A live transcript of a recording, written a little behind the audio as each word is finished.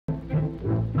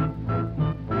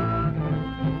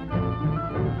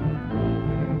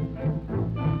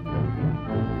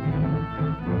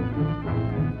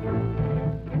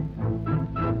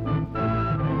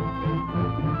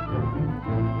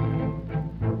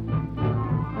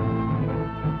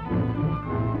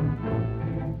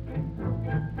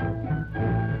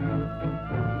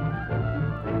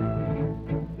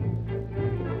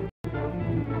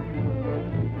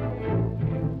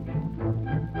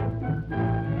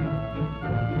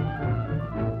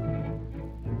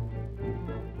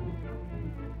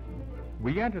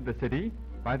We entered the city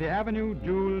by the Avenue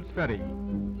Jules Ferry,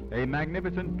 a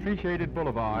magnificent tree-shaded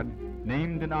boulevard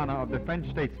named in honor of the French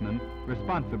statesman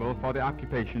responsible for the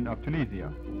occupation of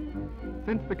Tunisia.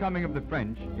 Since the coming of the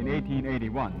French in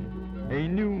 1881, a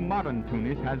new modern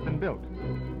Tunis has been built,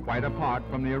 quite apart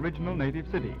from the original native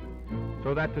city,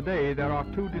 so that today there are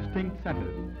two distinct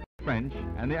centers, the French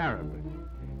and the Arab.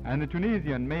 And the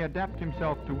Tunisian may adapt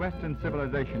himself to Western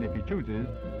civilization if he chooses,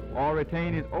 or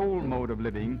retain his old mode of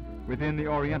living within the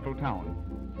Oriental town.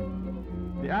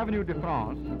 The Avenue de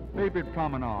France, favorite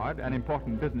promenade and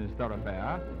important business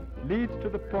thoroughfare, leads to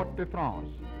the Porte de France,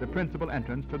 the principal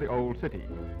entrance to the old city.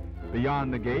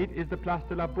 Beyond the gate is the Place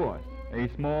de la Bourse, a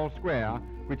small square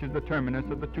which is the terminus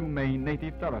of the two main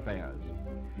native thoroughfares.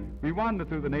 We wander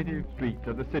through the native streets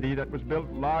of the city that was built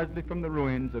largely from the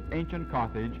ruins of ancient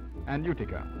Carthage and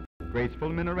Utica. Graceful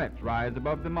minarets rise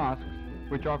above the mosques,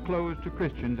 which are closed to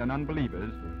Christians and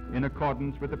unbelievers in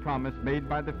accordance with the promise made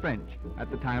by the French at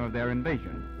the time of their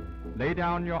invasion. Lay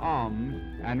down your arms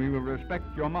and we will respect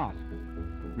your mosques.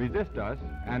 Resist us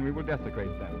and we will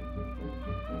desecrate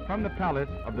them. From the palace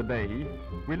of the Bey,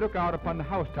 we look out upon the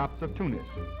housetops of Tunis,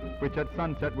 which at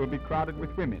sunset will be crowded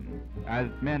with women, as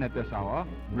men at this hour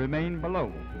remain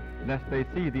below, lest they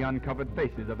see the uncovered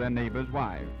faces of their neighbors'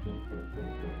 wives.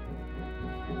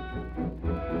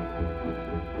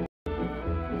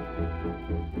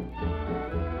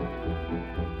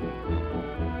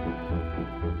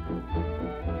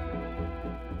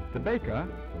 The baker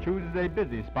chooses a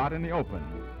busy spot in the open,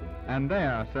 and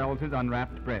there sells his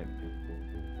unwrapped bread.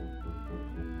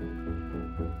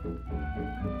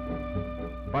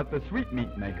 But the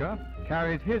sweetmeat maker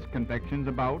carries his confections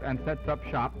about and sets up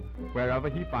shop wherever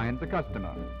he finds a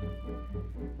customer.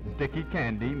 Sticky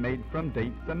candy made from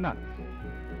dates and nuts.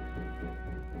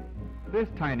 This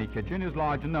tiny kitchen is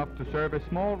large enough to serve a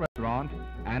small restaurant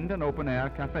and an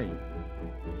open-air cafe.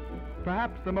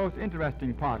 Perhaps the most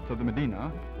interesting parts of the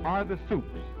Medina are the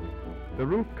souks, the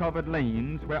roof-covered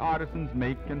lanes where artisans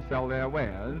make and sell their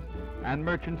wares, and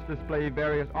merchants display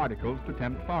various articles to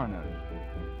tempt foreigners.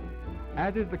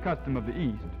 As is the custom of the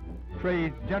East,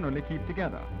 trades generally keep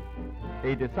together,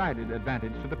 a decided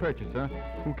advantage to the purchaser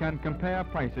who can compare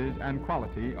prices and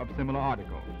quality of similar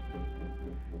articles.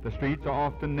 The streets are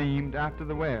often named after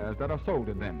the wares that are sold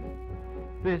in them.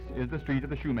 This is the street of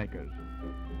the shoemakers.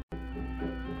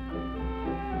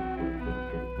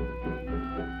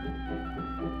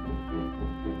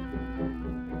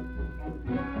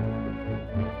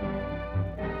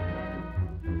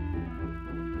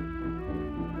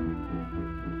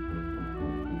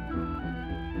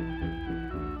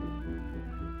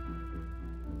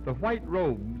 The white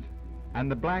robes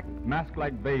and the black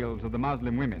mask-like veils of the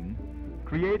Muslim women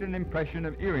create an impression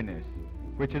of eeriness,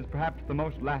 which is perhaps the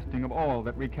most lasting of all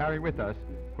that we carry with us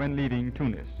when leaving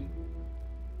Tunis.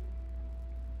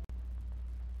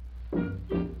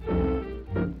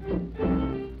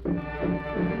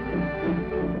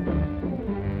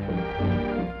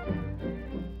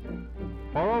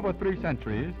 For over 3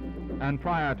 centuries, and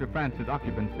prior to France's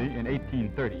occupancy in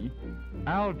 1830,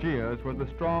 Algiers was the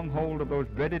stronghold of those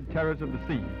dreaded terrors of the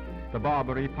sea, the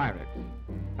Barbary pirates,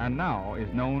 and now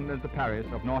is known as the Paris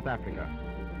of North Africa.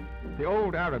 The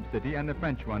old Arab city and the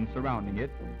French one surrounding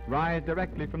it rise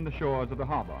directly from the shores of the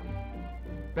harbor.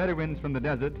 Bedouins from the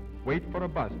desert wait for a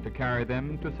bus to carry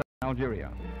them to southern Algeria.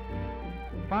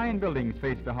 Fine buildings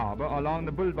face the harbor along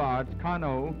the boulevards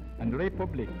Carnot and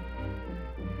République.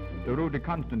 The Rue de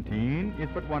Constantine is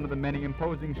but one of the many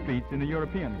imposing streets in the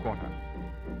European quarter.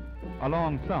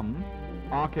 Along some,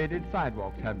 arcaded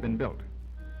sidewalks have been built,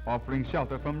 offering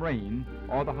shelter from rain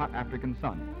or the hot African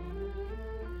sun.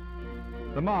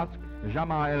 The mosque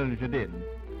Jama el-Jadid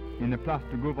in the Place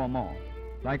du Gouvernement,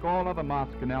 like all other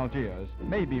mosques in Algiers,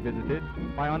 may be visited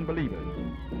by unbelievers.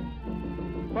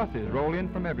 Buses roll in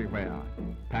from everywhere,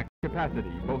 packed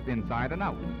capacity both inside and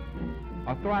out.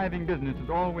 A thriving business is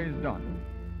always done,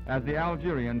 as the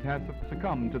Algerians have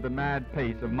succumbed to the mad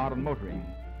pace of modern motoring,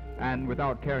 and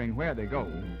without caring where they go,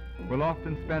 will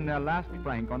often spend their last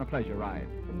franc on a pleasure ride.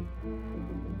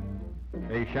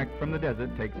 A sheikh from the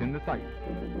desert takes in the sight.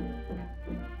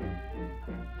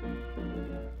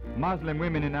 Muslim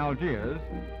women in Algiers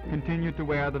continue to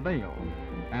wear the veil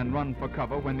and run for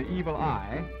cover when the evil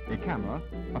eye, a camera,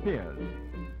 appears.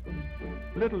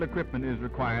 Little equipment is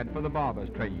required for the barber's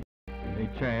trade.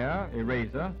 A chair, a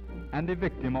razor, and a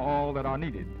victim are all that are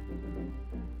needed.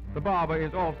 The barber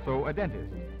is also a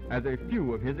dentist, as a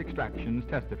few of his extractions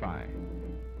testify.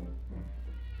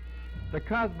 The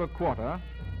Kasbah quarter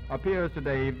appears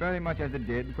today very much as it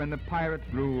did when the pirates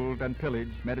ruled and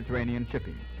pillaged Mediterranean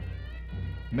shipping.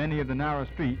 Many of the narrow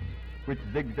streets which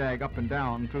zigzag up and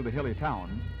down through the hilly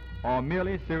town, or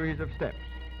merely series of steps.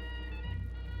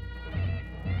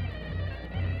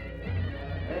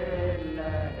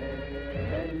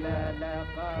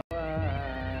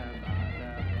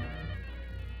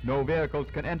 No vehicles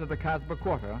can enter the Kasbah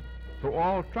quarter, so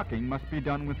all trucking must be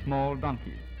done with small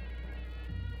donkeys.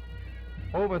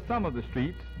 Over some of the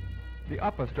streets, the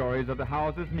upper stories of the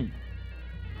houses meet.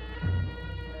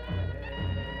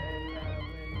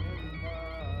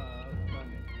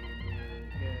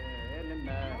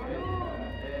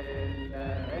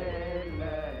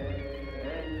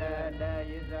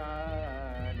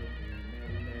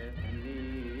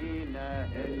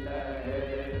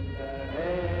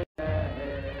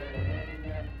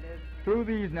 Through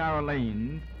these narrow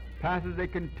lanes passes a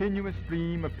continuous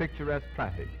stream of picturesque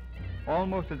traffic,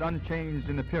 almost as unchanged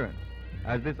in appearance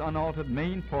as this unaltered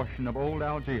main portion of old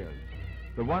Algiers,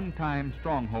 the one-time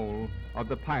stronghold of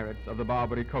the pirates of the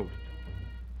Barbary coast.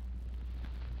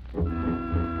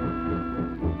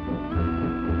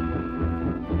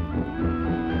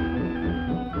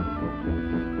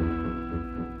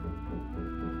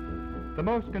 The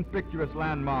most conspicuous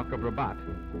landmark of Rabat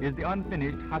is the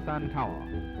unfinished Hassan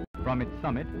Tower. From its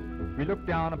summit, we look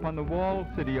down upon the walled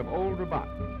city of Old Rabat,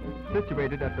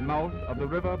 situated at the mouth of the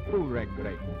river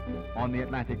Poulegre on the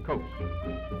Atlantic coast.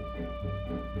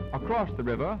 Across the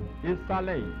river is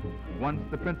Salé, once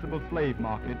the principal slave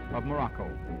market of Morocco.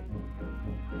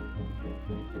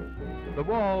 The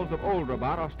walls of Old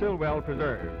Rabat are still well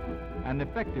preserved and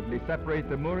effectively separate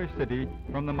the Moorish city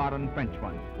from the modern French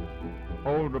one.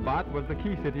 Old Rabat was the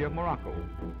key city of Morocco,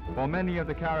 for many of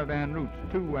the caravan routes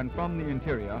to and from the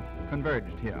interior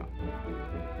converged here.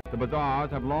 The bazaars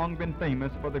have long been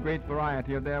famous for the great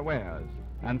variety of their wares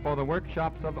and for the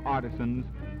workshops of artisans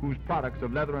whose products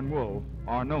of leather and wool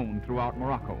are known throughout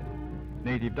Morocco.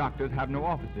 Native doctors have no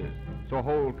offices, so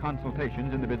hold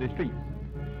consultations in the busy streets.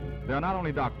 They are not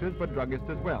only doctors but druggists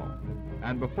as well,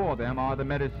 and before them are the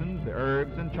medicines, the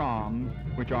herbs and charms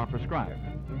which are prescribed.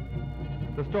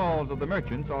 The stalls of the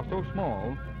merchants are so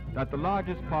small that the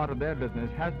largest part of their business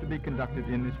has to be conducted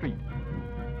in the street.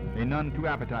 A none too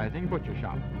appetizing butcher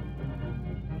shop.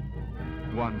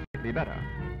 One slightly better.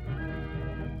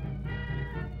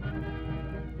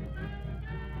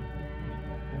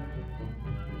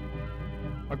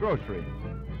 A grocery.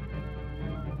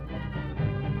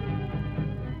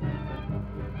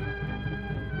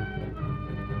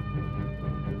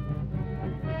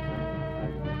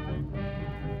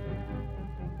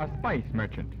 A spice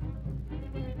merchant.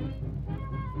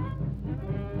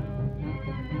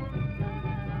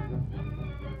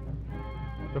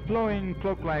 The flowing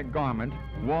cloak-like garment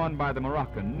worn by the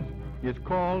Moroccans is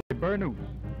called a burnous.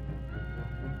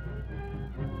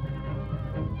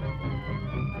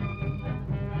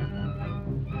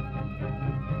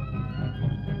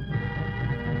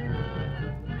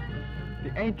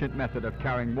 The ancient method of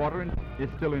carrying water is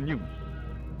still in use.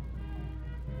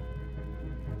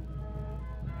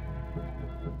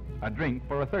 A drink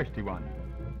for a thirsty one.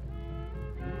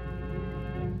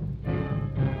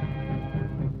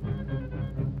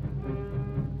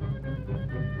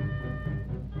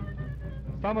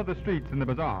 Some of the streets in the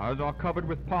bazaars are covered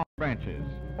with palm branches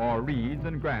or reeds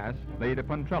and grass laid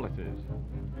upon trellises.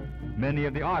 Many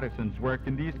of the artisans work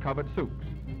in these covered souks.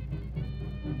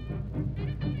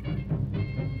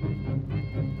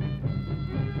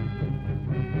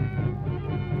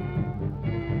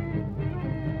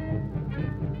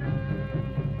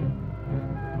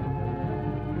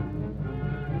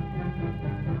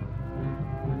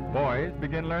 Boys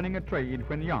begin learning a trade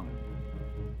when young.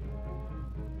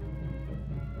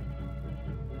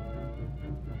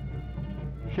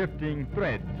 Shifting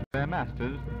threads to their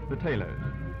masters, the tailors,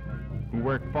 who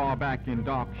work far back in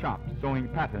dark shops sewing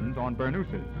patterns on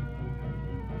burnouses,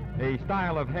 a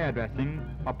style of hairdressing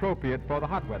appropriate for the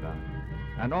hot weather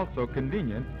and also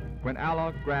convenient when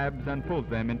Allah grabs and pulls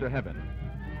them into heaven.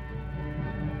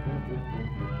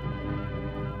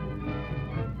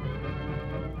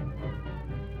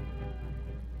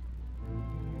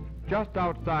 Just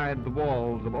outside the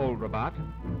walls of Old Rabat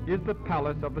is the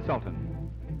palace of the Sultan.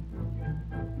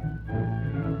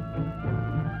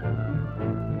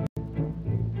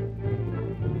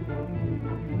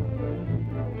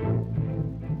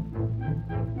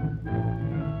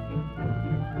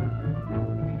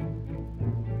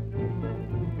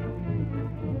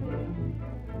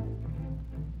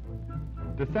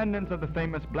 Descendants of the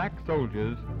famous black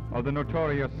soldiers of the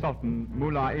notorious Sultan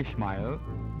Mullah Ismail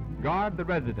guard the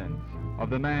residence of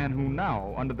the man who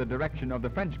now, under the direction of the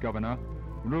French governor,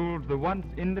 rules the once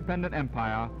independent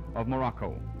empire of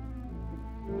Morocco.